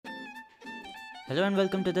Hello and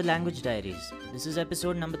welcome to the Language Diaries. This is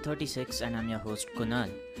episode number 36 and I'm your host Kunal.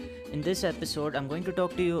 In this episode, I'm going to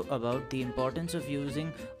talk to you about the importance of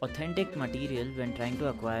using authentic material when trying to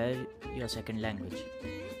acquire your second language.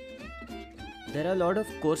 There are a lot of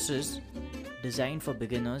courses designed for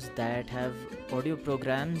beginners that have audio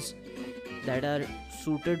programs that are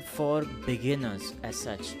suited for beginners as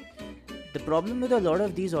such. The problem with a lot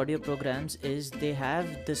of these audio programs is they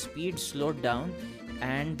have the speed slowed down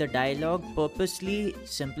and the dialogue purposely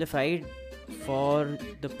simplified for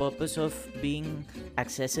the purpose of being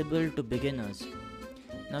accessible to beginners.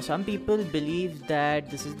 Now, some people believe that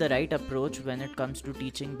this is the right approach when it comes to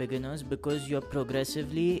teaching beginners because you're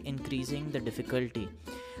progressively increasing the difficulty.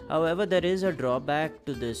 However, there is a drawback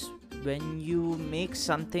to this. When you make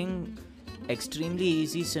something extremely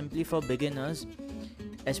easy simply for beginners,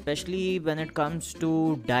 especially when it comes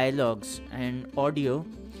to dialogues and audio,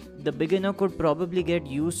 the beginner could probably get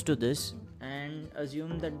used to this and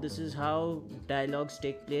assume that this is how dialogues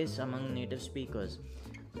take place among native speakers.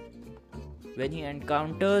 When he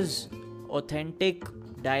encounters authentic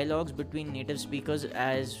dialogues between native speakers,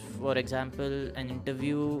 as for example an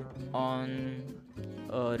interview on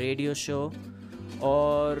a radio show,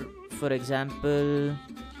 or for example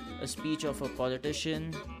a speech of a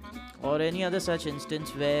politician, or any other such instance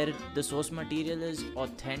where the source material is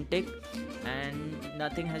authentic and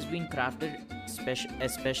nothing has been crafted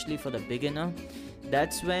especially for the beginner,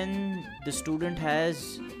 that's when the student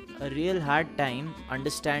has a real hard time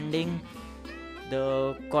understanding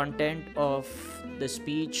the content of the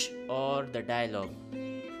speech or the dialogue.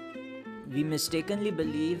 We mistakenly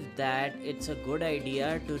believe that it's a good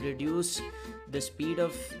idea to reduce the speed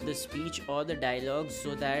of the speech or the dialogue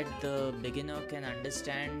so that the beginner can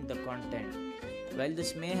understand the content. While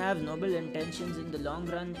this may have noble intentions, in the long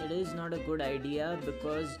run it is not a good idea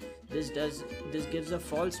because this gives a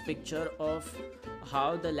false picture of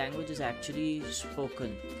how the language is actually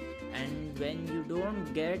spoken. And when you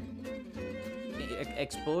don't get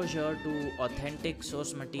exposure to authentic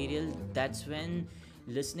source material, that's when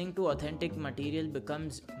listening to authentic material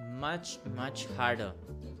becomes much harder.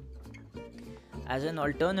 As an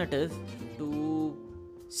alternative to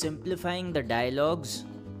simplifying the dialogues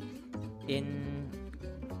in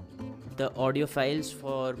the audio files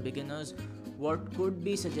for beginners, what could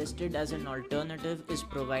be suggested as an alternative is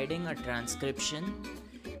providing a transcription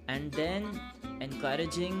and then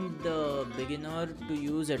encouraging the beginner to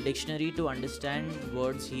use a dictionary to understand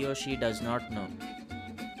words he or she does not know.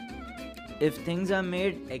 If things are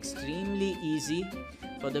made extremely easy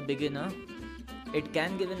for the beginner, it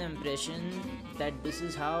can give an impression that this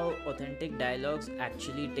is how authentic dialogues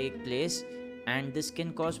actually take place, and this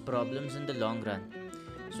can cause problems in the long run.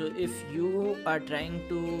 So if you are trying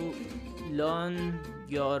to learn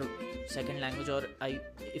your second language, or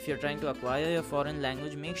if you're trying to acquire your foreign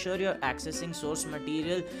language, make sure you're accessing source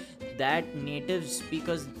material that native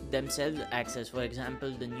speakers themselves access. For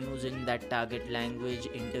example, the news in that target language,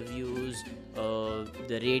 interviews,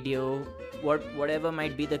 the radio, whatever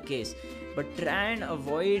might be the case. But try and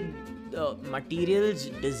avoid materials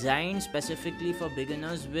designed specifically for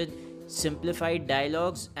beginners with simplified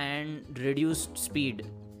dialogues and reduced speed.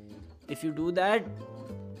 If you do that,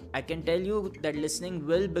 I can tell you that listening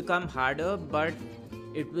will become harder, but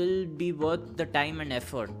it will be worth the time and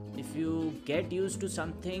effort. If you get used to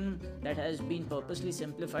something that has been purposely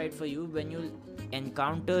simplified for you, when you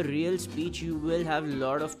encounter real speech, you will have a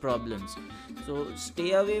lot of problems. So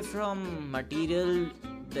stay away from material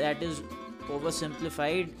that is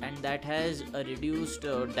oversimplified and that has a reduced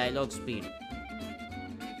dialogue speed.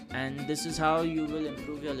 And this is how you will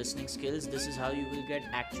improve your listening skills. This is how you will get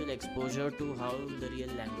actual exposure to how the real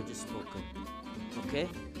language is spoken. Okay,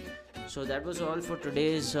 so that was all for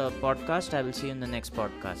today's podcast. I will see you in the next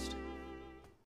podcast.